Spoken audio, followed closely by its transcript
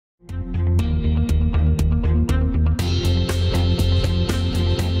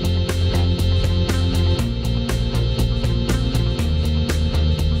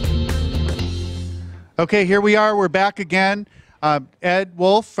Okay, here we are. We're back again. Ed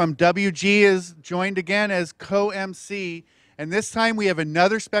Wolfe from WG is joined again as co-MC, and this time we have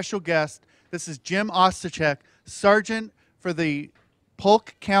another special guest. This is Jim Ostojic, Sergeant for the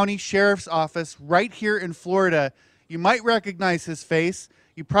Polk County Sheriff's Office right here in Florida. You might recognize his face.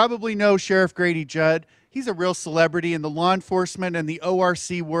 You probably know Sheriff Grady Judd. He's a real celebrity in the law enforcement and the ORC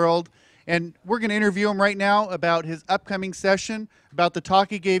world. And we're going to interview him right now about his upcoming session, about the talk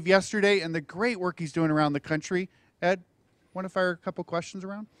he gave yesterday, and the great work he's doing around the country. Ed, want to fire a couple questions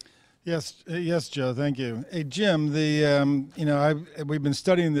around? Yes, yes, Joe. Thank you. Hey, Jim. We've been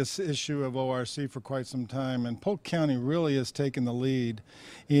studying this issue of ORC for quite some time, and Polk County really has taken the lead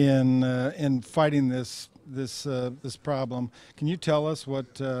in fighting this problem. Can you tell us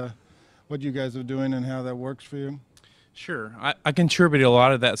what you guys are doing and how that works for you? Sure. I contributed a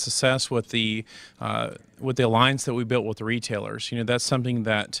lot of that success with the alliance that we built with the retailers. That's something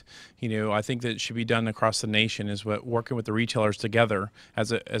that, I think that should be done across the nation, is what working with the retailers together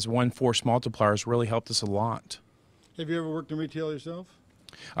as one force multiplier has really helped us a lot. Have you ever worked in retail yourself?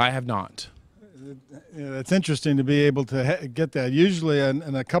 I have not. It's interesting to be able to get that. Usually,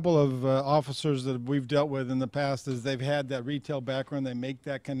 and a couple of officers that we've dealt with in the past, is they've had that retail background, they make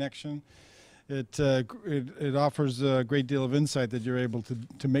that connection. It offers a great deal of insight that you're able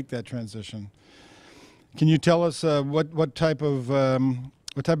to make that transition. Can you tell us what type of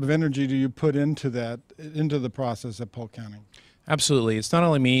energy do you put into the process at Polk County? Absolutely. It's not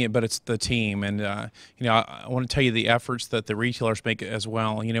only me, but it's the team. And, I want to tell you the efforts that the retailers make as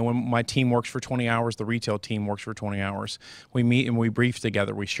well. When my team works for 20 hours, the retail team works for 20 hours. We meet and we brief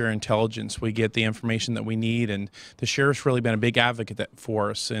together. We share intelligence. We get the information that we need. And the sheriff's really been a big advocate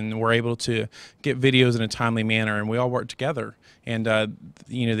for us. And we're able to get videos in a timely manner. And we all work together. And,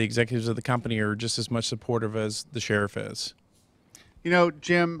 the executives of the company are just as much supportive as the sheriff is.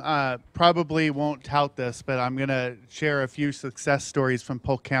 Jim probably won't tout this, but I'm going to share a few success stories from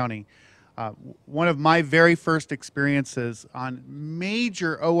Polk County. One of my very first experiences on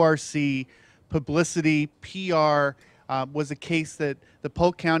major ORC publicity, PR, was a case that the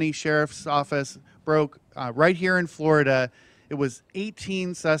Polk County Sheriff's Office broke right here in Florida. It was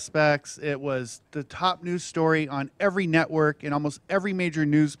 18 suspects. It was the top news story on every network in almost every major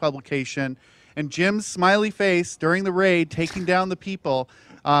news publication. And Jim's smiley face during the raid, taking down the people,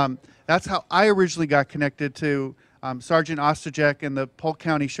 that's how I originally got connected to Sergeant Ostojic and the Polk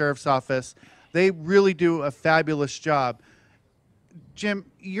County Sheriff's Office. They really do a fabulous job. Jim,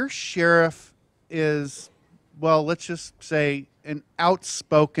 your sheriff is, well, let's just say an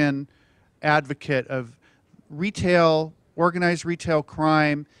outspoken advocate of retail, organized retail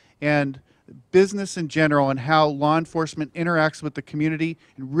crime, and business in general, and how law enforcement interacts with the community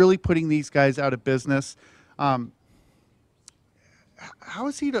and really putting these guys out of business. How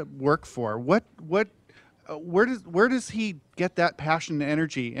is he to work for? Where does he get that passion and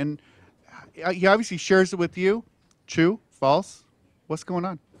energy? And he obviously shares it with you. True? False? What's going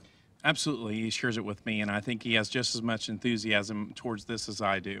on? Absolutely, he shares it with me, and I think he has just as much enthusiasm towards this as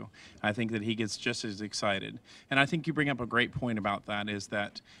I do. I think that he gets just as excited. And I think you bring up a great point about that, is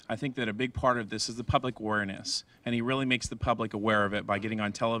that I think that a big part of this is the public awareness, and he really makes the public aware of it by getting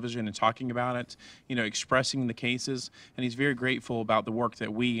on television and talking about it, expressing the cases, and he's very grateful about the work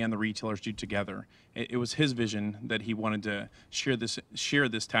that we and the retailers do together. It was his vision that he wanted to share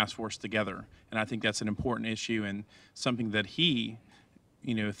this task force together, and I think that's an important issue and something that he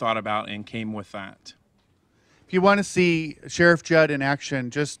thought about and came with that. If you want to see Sheriff Judd in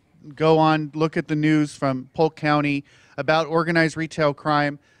action, just go on, look at the news from Polk County about organized retail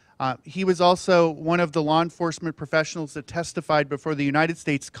crime. He was also one of the law enforcement professionals that testified before the United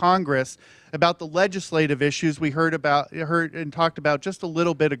States Congress about the legislative issues we heard and talked about just a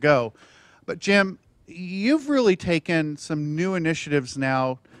little bit ago. But Jim, you've really taken some new initiatives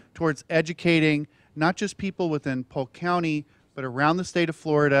now towards educating not just people within Polk County, but around the state of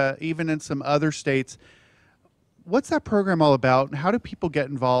Florida, even in some other states. What's that program all about, and how do people get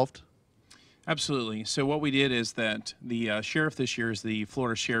involved? Absolutely. So what we did is that the sheriff this year is the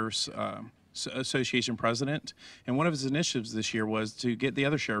Florida Sheriff's Association president, and one of his initiatives this year was to get the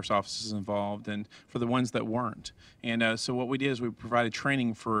other sheriff's offices involved, and for the ones that weren't. And so what we did is we provided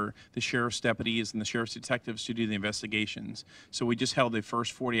training for the sheriff's deputies and the sheriff's detectives to do the investigations. So we just held the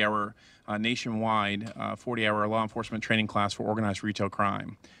first 40-hour nationwide 40-hour law enforcement training class for organized retail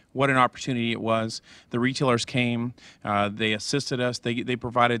crime. What an opportunity it was. The retailers came, they assisted us, they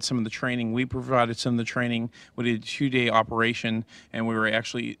provided some of the training, we provided some of the training. We did a 2-day operation, and we were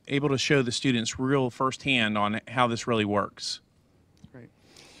actually able to show the students real firsthand on how this really works. Great.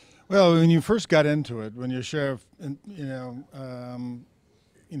 Well, when you first got into it, when you're sheriff,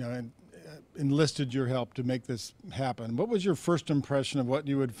 enlisted your help to make this happen. What was your first impression of what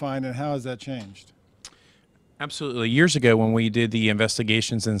you would find, and how has that changed? Absolutely. Years ago, when we did the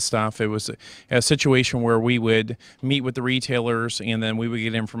investigations and stuff, it was a situation where we would meet with the retailers, and then we would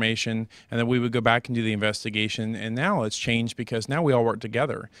get information, and then we would go back and do the investigation. And now it's changed because now we all work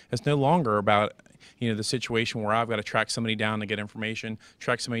together. It's no longer about the situation where I've got to track somebody down to get information,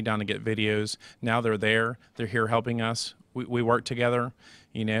 track somebody down to get videos. Now they're there. They're here helping us. We work together,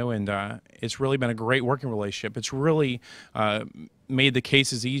 and it's really been a great working relationship. It's really made the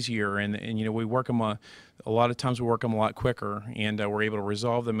cases easier, and we work them a lot of times we work them a lot quicker, and we're able to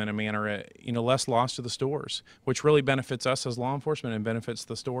resolve them in a manner less loss to the stores, which really benefits us as law enforcement and benefits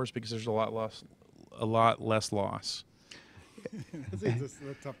the stores because there's a lot less loss. That's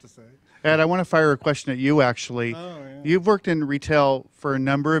tough to say. Ed, I want to fire a question at you, actually. Oh, yeah. You've worked in retail for a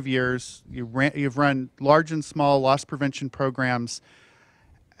number of years. You've run large and small loss prevention programs.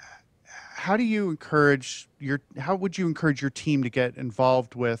 How would you encourage your team to get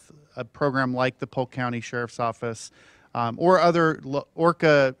involved with a program like the Polk County Sheriff's Office or other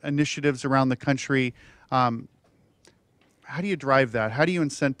ORCA initiatives around the country? How do you drive that? How do you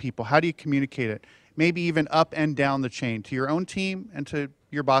incent people? How do you communicate it? Maybe even up and down the chain to your own team and to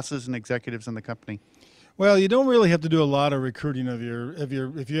your bosses and executives in the company. Well, you don't really have to do a lot of recruiting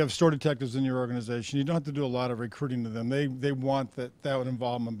if you have store detectives in your organization. You don't have to do a lot of recruiting to them. They want that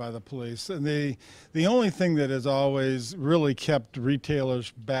involvement by the police. And the only thing that has always really kept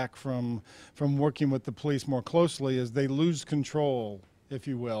retailers back from working with the police more closely is they lose control, if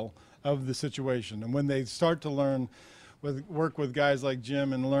you will, of the situation. And when they start to work with guys like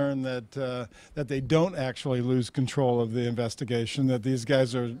Jim and learn that they don't actually lose control of the investigation, that these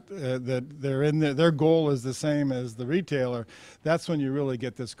guys are that they're in their goal is the same as the retailer, that's when you really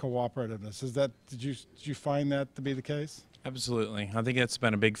get this cooperativeness. Did you find that to be the case? Absolutely. I think that's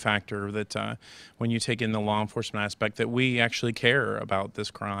been a big factor that when you take in the law enforcement aspect, that we actually care about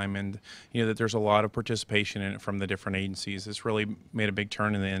this crime, and that there's a lot of participation in it from the different agencies. It's really made a big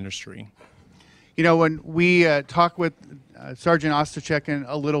turn in the industry. When we talk with Sergeant Ostojic in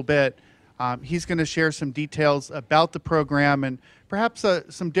a little bit, he's going to share some details about the program and perhaps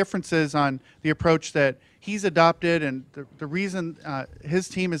some differences on the approach that he's adopted and the reason his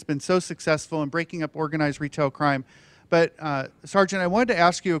team has been so successful in breaking up organized retail crime. But Sergeant, I wanted to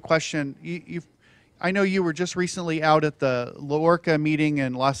ask you a question. I know you were just recently out at the LaRocca meeting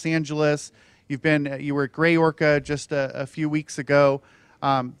in Los Angeles. You were at Gray Orca just a few weeks ago.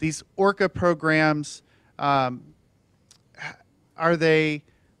 These ORCA programs, are they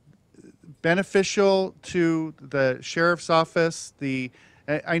beneficial to the sheriff's office?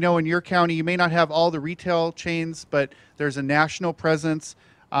 I know in your county you may not have all the retail chains, but there's a national presence.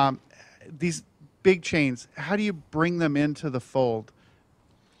 These big chains, how do you bring them into the fold?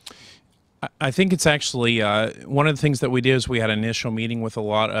 I think it's actually one of the things that we did is we had an initial meeting with a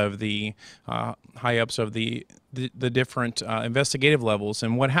lot of the high-ups of the different investigative levels,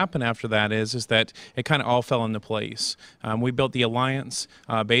 and what happened after that is that it kind of all fell into place. We built the alliance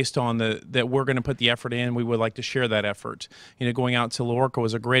based on that we're going to put the effort in. We would like to share that effort. Going out to LaRocca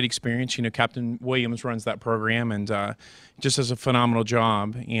was a great experience. Captain Williams runs that program and just does a phenomenal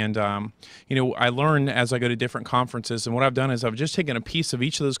job. And I learn as I go to different conferences, and what I've done is I've just taken a piece of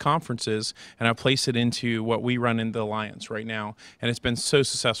each of those conferences and I've placed it into what we run in the alliance right now, and it's been so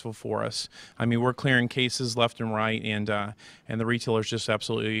successful for us. I mean, we're clearing cases left and right, and the retailers just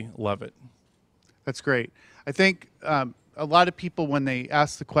absolutely love it. That's great. I think a lot of people, when they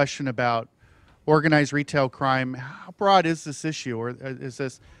ask the question about organized retail crime, how broad is this issue? Or is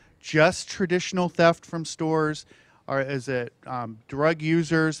this just traditional theft from stores? Or is it drug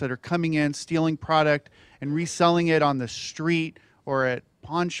users that are coming in, stealing product, and reselling it on the street or at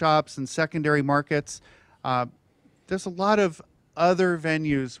pawn shops and secondary markets? There's a lot of other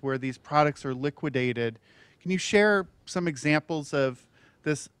venues where these products are liquidated. Can you share some examples of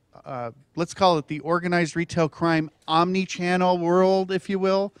this, let's call it the organized retail crime omni-channel world, if you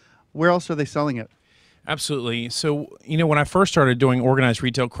will? Where else are they selling it? Absolutely. So, when I first started doing organized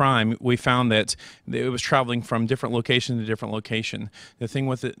retail crime, we found that it was traveling from different location to different location. The thing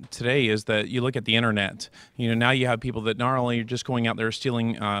with it today is that you look at the internet, now you have people that not only are just going out there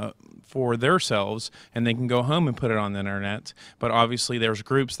stealing for themselves and they can go home and put it on the internet, but obviously there's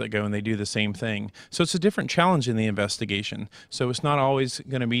groups that go and they do the same thing. So it's a different challenge in the investigation. So it's not always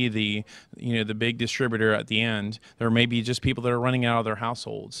going to be the big distributor at the end. There may be just people that are running out of their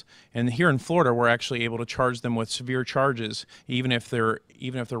households. And here in Florida, we're actually able to charge them with severe charges, even if they're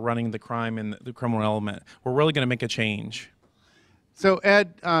running the crime in the criminal element. We're really going to make a change. So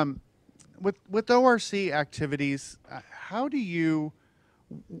Ed, with ORC activities, how do you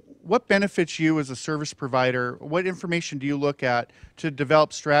what benefits you as a service provider? What information do you look at to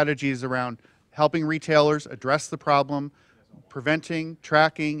develop strategies around helping retailers address the problem, preventing,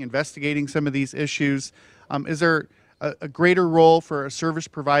 tracking, investigating some of these issues? Is there a greater role for a service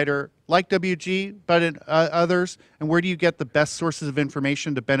provider like WG, but in others? And where do you get the best sources of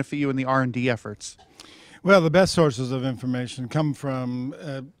information to benefit you in the R&D efforts? Well, the best sources of information come from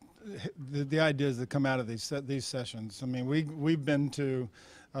the ideas that come out of these sessions. I mean, we've been to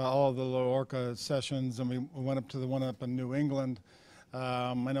all of the LaRocca sessions, and we went up to the one up in New England.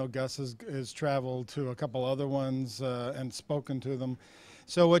 I know Gus has traveled to a couple other ones and spoken to them.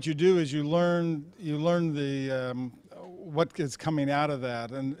 So what you do is you learn the what is coming out of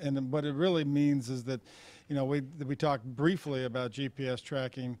that, and what it really means is that, you know, we talked briefly about GPS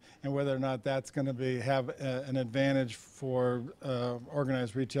tracking and whether or not that's going to have an advantage for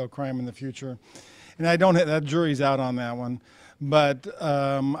organized retail crime in the future. And that jury's out on that one. But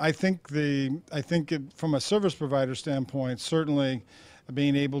I think from a service provider standpoint, certainly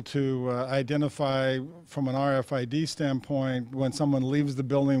being able to identify from an RFID standpoint when someone leaves the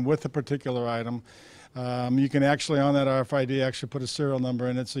building with a particular item. You can actually, on that RFID, actually put a serial number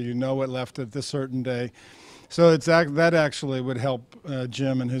in it so you know it left at this certain day. So that actually would help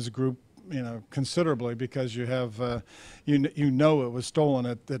Jim and his group, you know, considerably, because you have you know it was stolen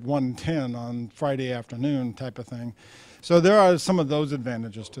at 1:10 on Friday afternoon type of thing. So there are some of those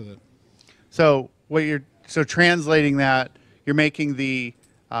advantages to it. So translating that, you're making the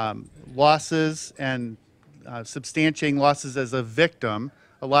losses and substantiating losses as a victim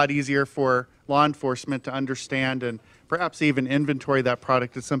a lot easier for law enforcement to understand and perhaps even inventory that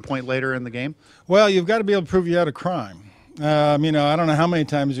product at some point later in the game? Well, you've got to be able to prove you had a crime. You know, I don't know how many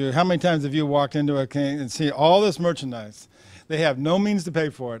times have you walked into a cane and see all this merchandise. They have no means to pay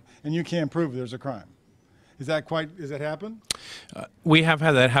for it, and you can't prove there's a crime. Does that happen? We have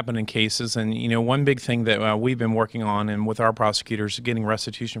had that happen in cases, and you know, one big thing that we've been working on, and with our prosecutors, getting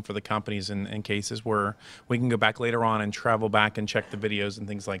restitution for the companies in cases where we can go back later on and travel back and check the videos and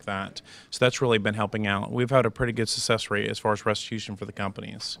things like that. So that's really been helping out. We've had a pretty good success rate as far as restitution for the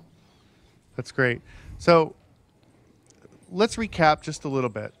companies. That's great. So let's recap just a little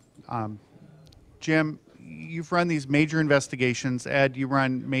bit. Jim, you've run these major investigations. Ed, you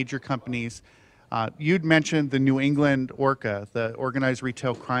run major companies. You'd mentioned the New England ORCA, the Organized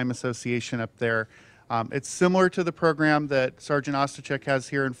Retail Crime Association up there. It's similar to the program that Sergeant Ostojic has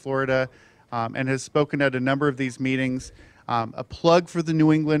here in Florida, and has spoken at a number of these meetings. A plug for the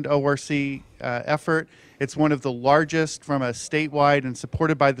New England ORC effort. It's one of the largest from a statewide and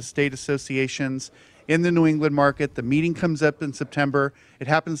supported by the state associations in the New England market. The meeting comes up in September. It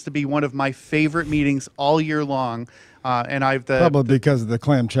happens to be one of my favorite meetings all year long. And probably because of the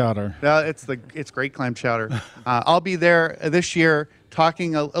clam chowder. It's great clam chowder. I'll be there this year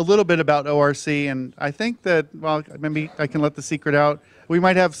talking a little bit about ORC, and I think that, well, maybe I can let the secret out. We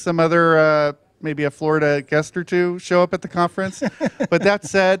might have some other, maybe a Florida guest or two show up at the conference. But that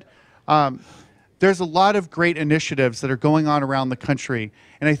said, there's a lot of great initiatives that are going on around the country,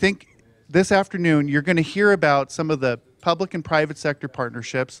 and I think this afternoon you're going to hear about some of the public and private sector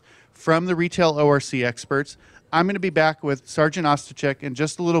partnerships from the retail ORC experts. I'm going to be back with Sergeant Ostojic in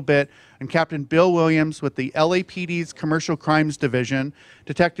just a little bit, and Captain Bill Williams with the LAPD's Commercial Crimes Division,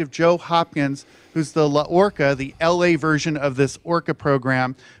 Detective Joe Hopkins, who's the LaOrca, the LA version of this ORCA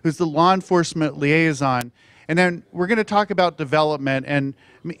program, who's the law enforcement liaison. And then we're going to talk about development and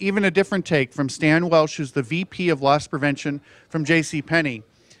even a different take from Stan Welsh, who's the VP of Loss Prevention from JCPenney.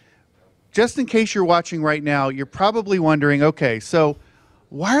 Just in case you're watching right now, you're probably wondering, okay, so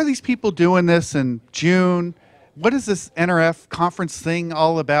why are these people doing this in June? What is this NRF conference thing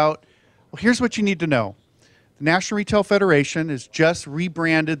all about? Well, here's what you need to know. The National Retail Federation has just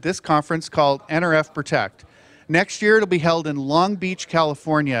rebranded this conference called NRF Protect. Next year, it'll be held in Long Beach,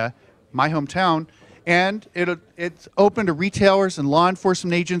 California, my hometown, and it's open to retailers and law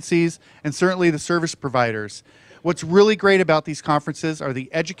enforcement agencies and certainly the service providers. What's really great about these conferences are the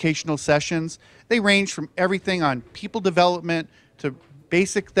educational sessions. They range from everything on people development to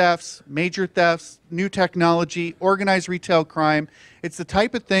basic thefts, major thefts, new technology, organized retail crime. It's the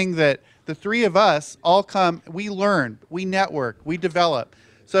type of thing that the three of us all come, we learn, we network, we develop.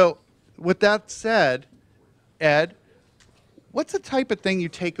 So with that said, Ed, what's the type of thing you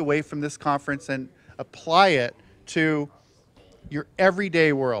take away from this conference and apply it to your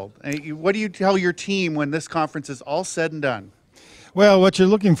everyday world? And what do you tell your team when this conference is all said and done? Well, what you're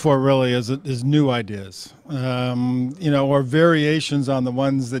looking for really is new ideas, or variations on the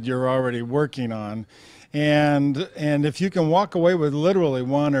ones that you're already working on. And if you can walk away with literally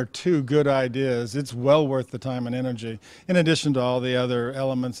one or two good ideas, it's well worth the time and energy, in addition to all the other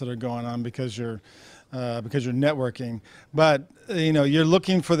elements that are going on because you're networking. But you're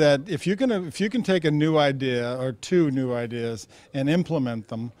looking for that. If you can take a new idea or two new ideas and implement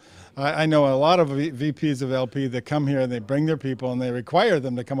them. I know a lot of VPs of LP that come here and they bring their people and they require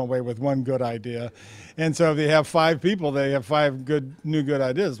them to come away with one good idea. And so if they have 5 people, they have 5 new good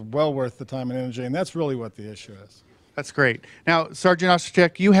ideas, well worth the time and energy. And that's really what the issue is. That's great. Now, Sergeant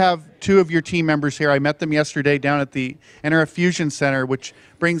Ostojic, you have 2 of your team members here. I met them yesterday down at the NRF Fusion Center, which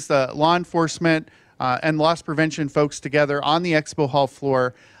brings the law enforcement and loss prevention folks together on the expo hall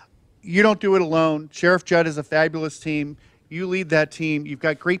floor. You don't do it alone. Sheriff Judd is a fabulous team. You lead that team. You've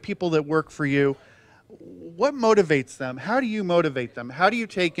got great people that work for you. What motivates them? How do you motivate them? How do you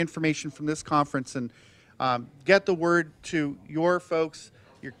take information from this conference and get the word to your folks,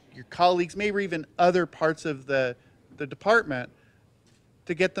 your colleagues, maybe even other parts of the department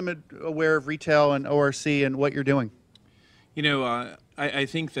to get them aware of retail and ORC and what you're doing? I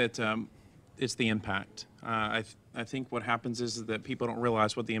think that it's the impact. I think what happens is that people don't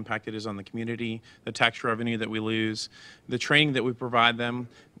realize what the impact it is on the community, the tax revenue that we lose, the training that we provide them.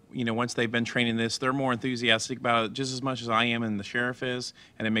 Once they've been trained in this, they're more enthusiastic about it just as much as I am and the sheriff is,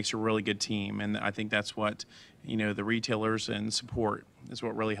 and it makes a really good team. And I think that's what, the retailers and support is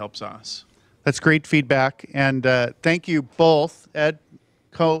what really helps us. That's great feedback. And thank you both, Ed,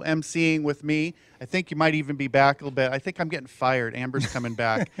 co-emceeing with me. I think you might even be back a little bit. I think I'm getting fired. Amber's coming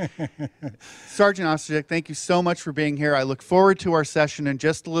back. Sergeant Ostojic, thank you so much for being here. I look forward to our session in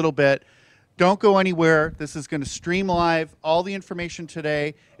just a little bit. Don't go anywhere. This is going to stream live all the information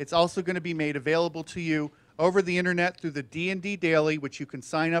today. It's also going to be made available to you over the internet through the D&D Daily, which you can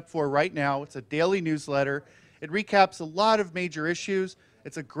sign up for right now. It's a daily newsletter. It recaps a lot of major issues.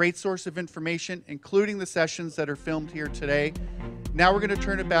 It's a great source of information, including the sessions that are filmed here today. Now we're going to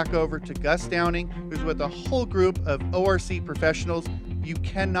turn it back over to Gus Downing, who's with a whole group of ORC professionals. You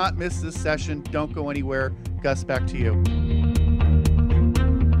cannot miss this session. Don't go anywhere. Gus, back to you.